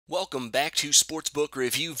Welcome back to Sportsbook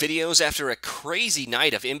Review videos. After a crazy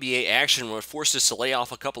night of NBA action, we're forced us to lay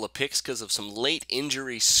off a couple of picks because of some late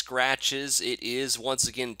injury scratches. It is once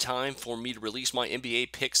again time for me to release my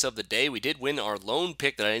NBA picks of the day. We did win our lone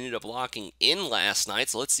pick that I ended up locking in last night,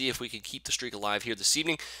 so let's see if we can keep the streak alive here this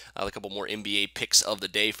evening. A couple more NBA picks of the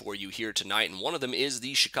day for you here tonight, and one of them is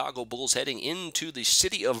the Chicago Bulls heading into the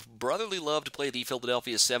city of brotherly love to play the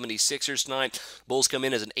Philadelphia 76ers tonight. Bulls come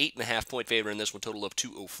in as an 8.5 point favorite in this one, total of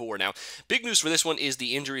 204. Now, big news for this one is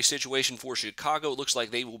the injury situation for Chicago. It looks like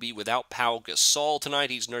they will be without Pau Gasol tonight.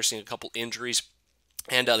 He's nursing a couple injuries.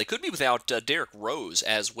 And they could be without Derrick Rose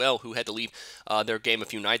as well, who had to leave their game a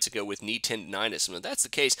few nights ago with knee tendonitis. And if that's the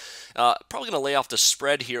case, probably going to lay off the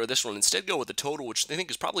spread here, this one. Instead, go with the total, which I think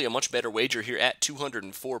is probably a much better wager here at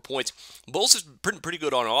 204 points. Bulls is pretty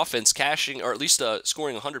good on offense, cashing, or at least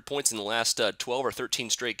scoring 100 points in the last 12 or 13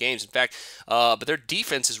 straight games. In fact, but their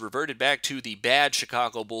defense has reverted back to the bad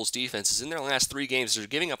Chicago Bulls defenses. In their last 3 games, they're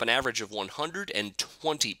giving up an average of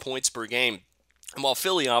 120 points per game. And while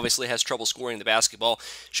Philly obviously has trouble scoring the basketball,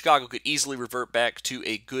 Chicago could easily revert back to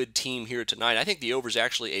a good team here tonight. I think the over is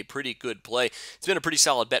actually a pretty good play. It's been a pretty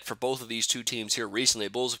solid bet for both of these two teams here recently.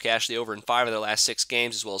 The Bulls have cashed the over in 5 of their last 6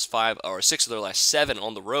 games, as well as 6 of their last 7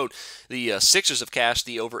 on the road. The Sixers have cashed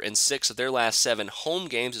the over in 6 of their last 7 home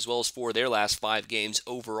games, as well as 4 of their last 5 games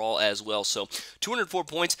overall as well. So 204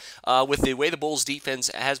 points with the way the Bulls defense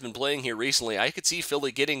has been playing here recently. I could see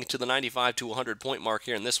Philly getting to the 95 to 100 point mark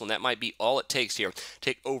here in this one. That might be all it takes here.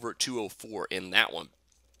 Take over 204 in that one.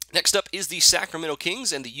 Next up is the Sacramento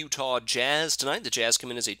Kings and the Utah Jazz tonight. The Jazz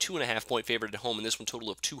come in as a 2.5 point favorite at home in this one, total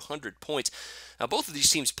of 200 points. Now, both of these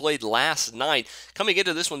teams played last night. Coming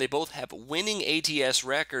into this one, they both have winning ATS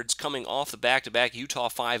records coming off the back-to-back. Utah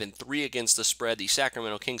 5-3 against the spread. The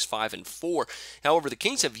Sacramento Kings 5-4. However, the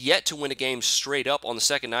Kings have yet to win a game straight up on the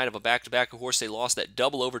second night of a back-to-back. Of course, they lost that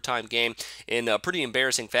double overtime game in a pretty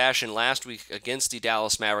embarrassing fashion last week against the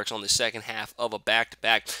Dallas Mavericks on the second half of a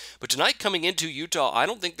back-to-back. But tonight, coming into Utah, I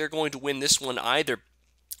don't think they're going to win this one either.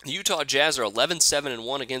 The Utah Jazz are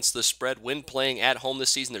 11-7-1 against the spread when playing at home this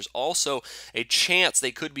season. There's also a chance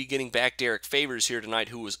they could be getting back Derek Favors here tonight,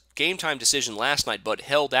 who was game-time decision last night but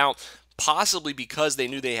held out, possibly because they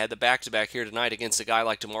knew they had the back-to-back here tonight against a guy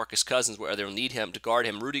like DeMarcus Cousins, where they'll need him to guard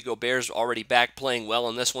him. Rudy Gobert's already back playing well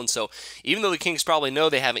in this one, so even though the Kings probably know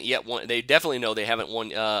they haven't yet won, they definitely know they haven't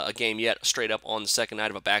won a game yet straight up on the second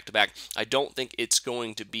night of a back-to-back. I don't think it's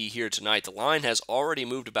going to be here tonight. The line has already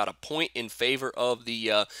moved about a point in favor of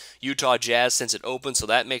the Utah Jazz since it opened, so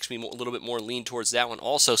that makes me a little bit more lean towards that one.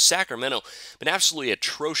 Also, Sacramento been absolutely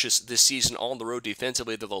atrocious this season on the road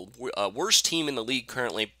defensively. They're the worst team in the league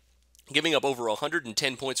currently, giving up over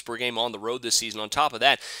 110 points per game on the road this season. On top of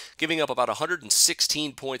that, giving up about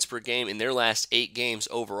 116 points per game in their last 8 games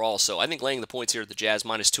overall. So I think laying the points here at the Jazz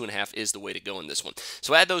minus 2.5 is the way to go in this one.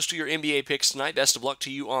 So add those to your NBA picks tonight. Best of luck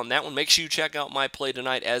to you on that one. Make sure you check out my play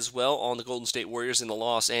tonight as well on the Golden State Warriors and the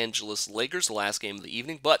Los Angeles Lakers, the last game of the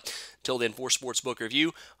evening. But until then, for Sportsbook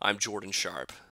Review, I'm Jordan Sharp.